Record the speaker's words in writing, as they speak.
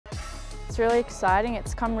It's really exciting.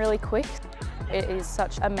 It's come really quick. It is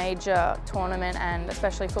such a major tournament, and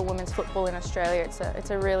especially for women's football in Australia,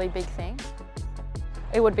 it's a really big thing.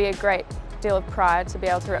 It would be a great deal of pride to be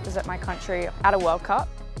able to represent my country at a World Cup.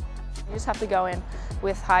 You just have to go in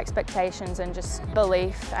with high expectations and just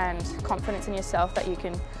belief and confidence in yourself that you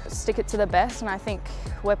can stick it to the best, and I think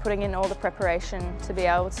we're putting in all the preparation to be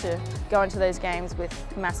able to go into those games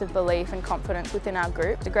with massive belief and confidence within our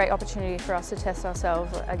group. It's a great opportunity for us to test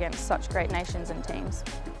ourselves against such great nations and teams.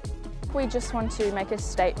 We just want to make a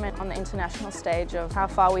statement on the international stage of how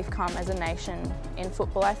far we've come as a nation in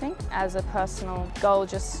football, I think. As a personal goal,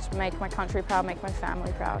 just make my country proud, make my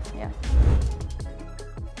family proud, yeah.